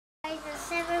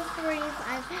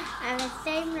have the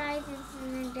same rice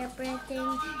and the bread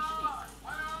thing,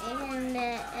 and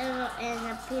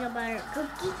the peanut butter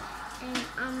cookie, and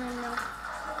almond milk.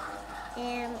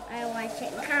 And I want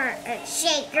a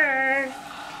shaker.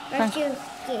 Let's use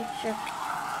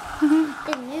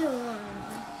the new one.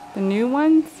 The new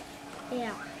ones?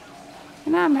 Yeah.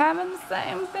 And I'm having the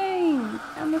same thing.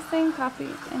 And the same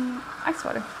coffee and ice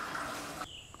water.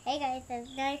 Hey guys, it's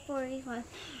 9:45. I'm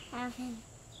having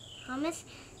hummus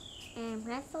and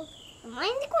pretzels. And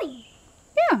mine's the queen.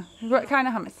 Yeah. What kind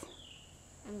of hummus?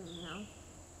 I don't know.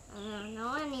 I don't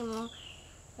know anymore.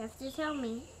 You have to tell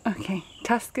me. Okay.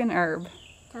 Tuscan herb.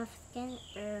 Tuscan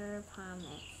herb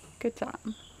hummus. Good job.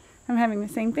 I'm having the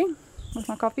same thing with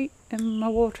my coffee and my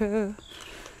water.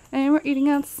 And we're eating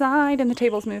outside and the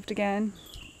table's moved again.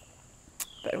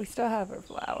 But we still have our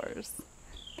flowers.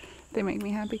 They make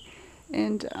me happy.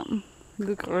 And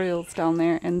the grill's down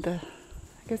there and I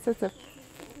guess that's a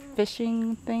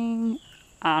fishing thing.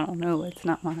 I don't know, it's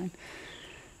not mine.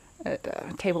 At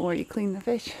a table where you clean the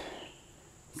fish.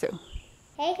 So.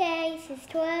 Hey guys, it's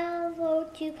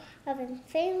 12:02. I've been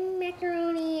saving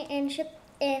macaroni and chips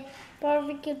and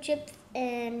barbecue chips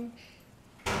and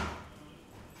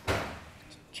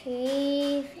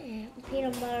cheese and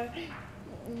peanut butter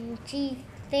and cheese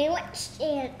sandwich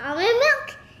and almond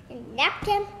milk and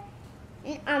napkin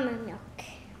and almond milk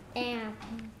and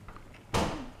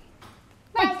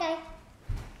bye guys.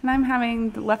 And I'm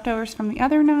having the leftovers from the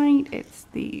other night. It's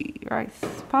the rice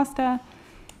pasta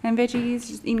and veggies,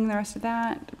 just eating the rest of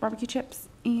that, barbecue chips,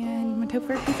 and my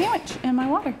tofu sandwich and my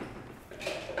water.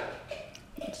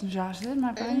 That's Josh said,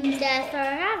 my friend. And that's what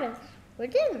we're having for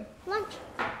dinner, lunch.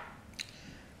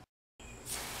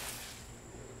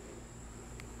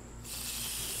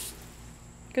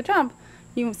 Good job.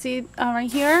 You can see right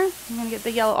here, I'm going to get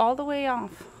the yellow all the way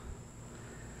off.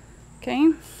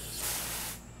 Okay.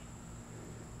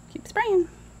 Keep spraying.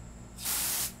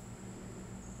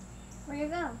 Where you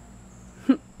go?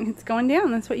 It's going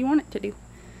down. That's what you want it to do.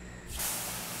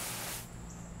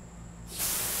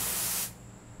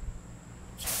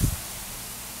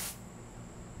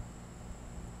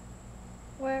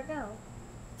 Where it go?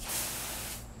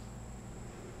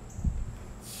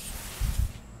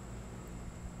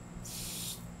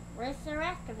 Where's the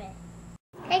rest of it?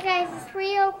 Hey guys, it's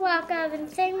 3 o'clock. I've been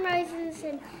saying rices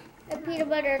and a peanut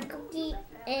butter cookie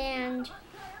and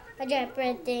a giant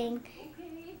bread thing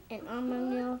and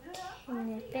almond milk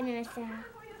and the banana salad.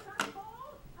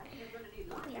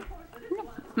 Yeah.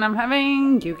 And I'm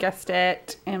having, you guessed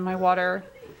it, and my water.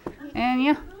 And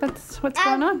yeah, that's what's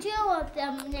going on. 2 of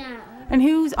them now. And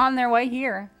who's on their way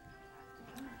here?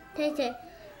 Taste it.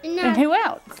 And who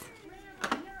else?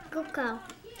 Coco.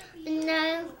 And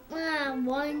now,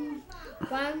 1,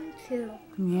 2.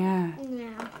 Yeah. Now.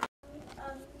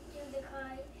 Do the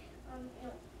guy,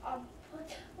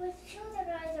 show the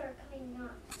guys are coming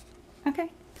up. Okay.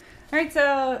 All right,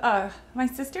 so my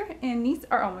sister and niece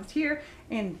are almost here,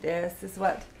 and this is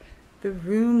what the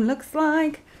room looks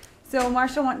like. So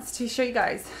Marshall wants to show you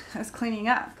guys us cleaning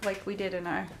up like we did in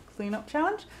our cleanup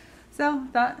challenge. So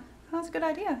thought that was a good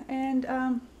idea, and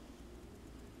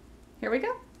here we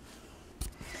go.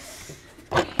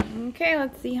 Okay,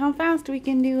 let's see how fast we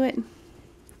can do it.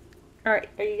 All right,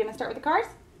 are you gonna start with the cars?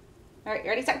 All right,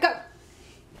 ready, set, go.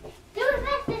 Do it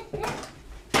fast.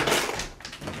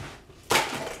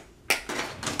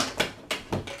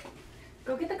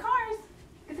 Go get the cars.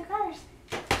 Get the cars.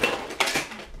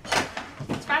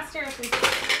 It's faster if we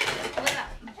pull it up.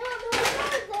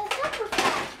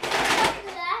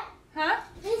 Huh?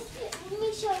 Let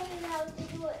me show you how to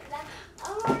do it. I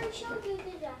already showed you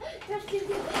that.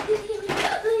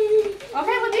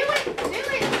 Okay, well do it. Do it.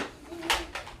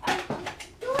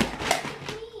 Do it.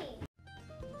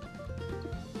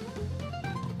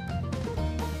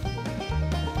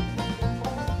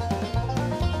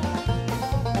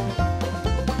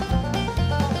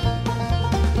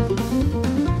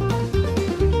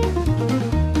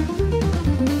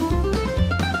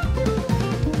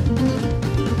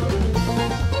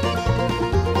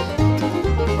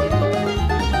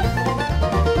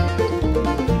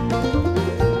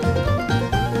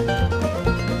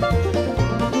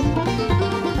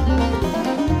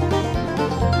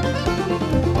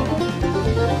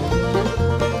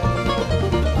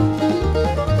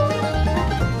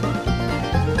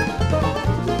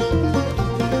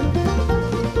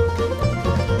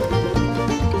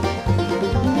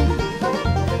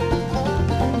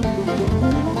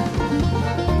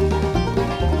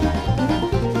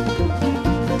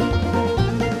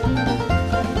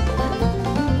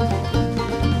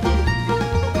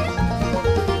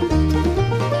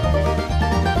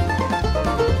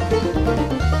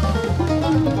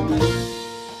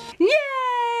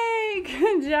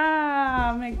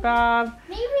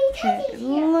 It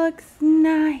looks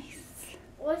nice.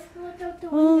 Let's look out the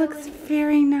Oh, window. looks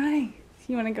very nice.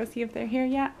 You want to go see if they're here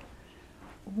yet?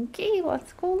 Okay,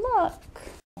 let's go look.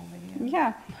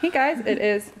 Yeah. Hey guys, it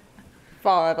is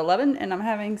fall of 11 and I'm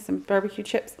having some barbecue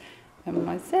chips and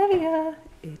my Zevia.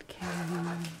 It came.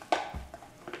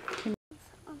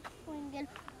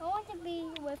 I want to be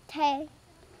with Tay.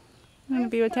 You want to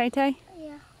be with Tay Tay?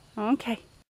 Yeah. Okay.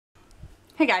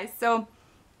 Hey guys, so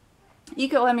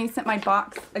Eco sent my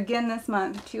box again this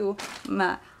month to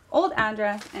my old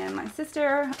address, and my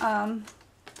sister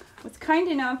was kind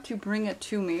enough to bring it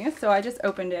to me, so I just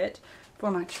opened it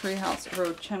for my Treehouse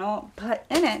Road channel. But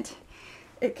in it,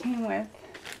 it came with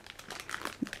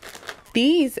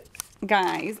these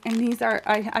guys, and these are,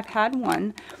 I've had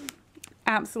one,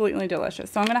 absolutely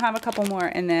delicious. So I'm gonna have a couple more,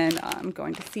 and then I'm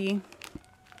going to see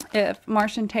if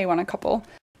Marsh and Tay want a couple.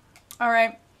 All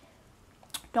right,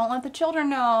 don't let the children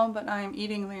know, but I'm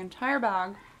eating the entire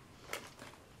bag.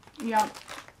 Yep,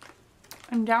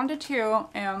 I'm down to 2,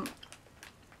 and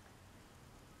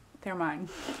they're mine.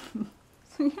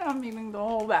 So yeah, I'm eating the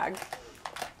whole bag.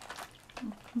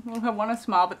 I want to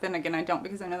smile, but then again I don't,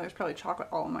 because I know there's probably chocolate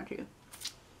all in my teeth.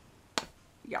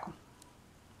 Yeah,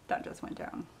 that just went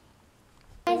down.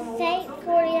 I say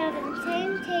 40 of the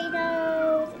same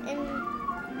potatoes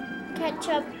and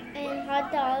ketchup and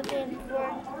hot dog and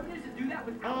for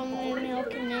almond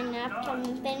milk, and then after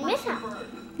then miss out.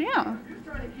 Yeah.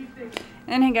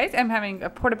 And hey guys, I'm having a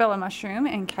portobello mushroom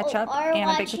and ketchup and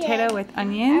a baked potato with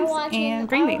onions and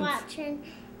green beans.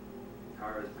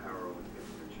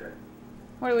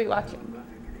 What are we watching?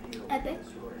 Epic.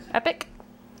 Epic?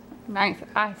 Nice.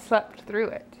 I slept through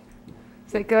it.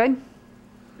 Is it good?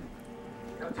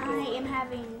 I am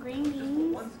having green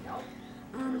beans,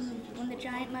 on the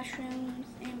giant mushrooms,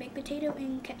 and baked potato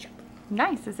and ketchup.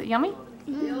 Nice. Is it yummy?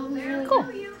 Mm-hmm. Cool.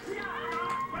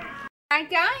 Alright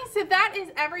guys, so that is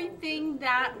everything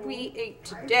that we ate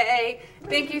today.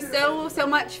 Thank you so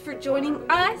much for joining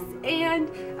us, and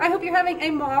I hope you're having a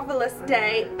marvelous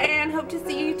day, and hope to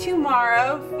see you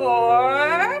tomorrow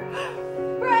for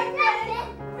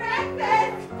breakfast,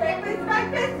 breakfast, breakfast,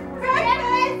 breakfast,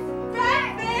 breakfast,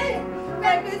 breakfast,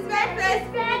 breakfast, breakfast,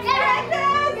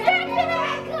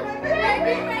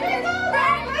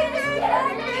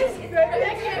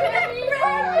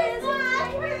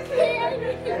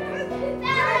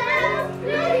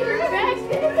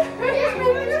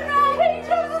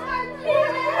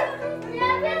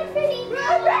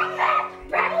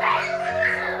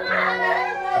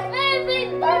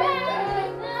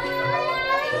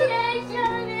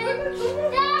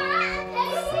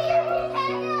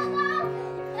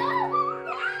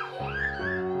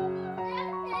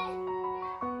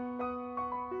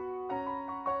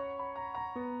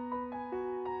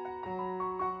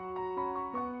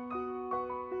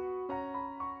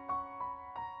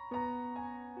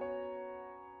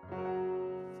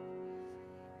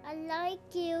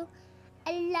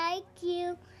 I like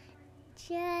you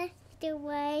just the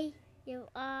way you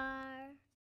are.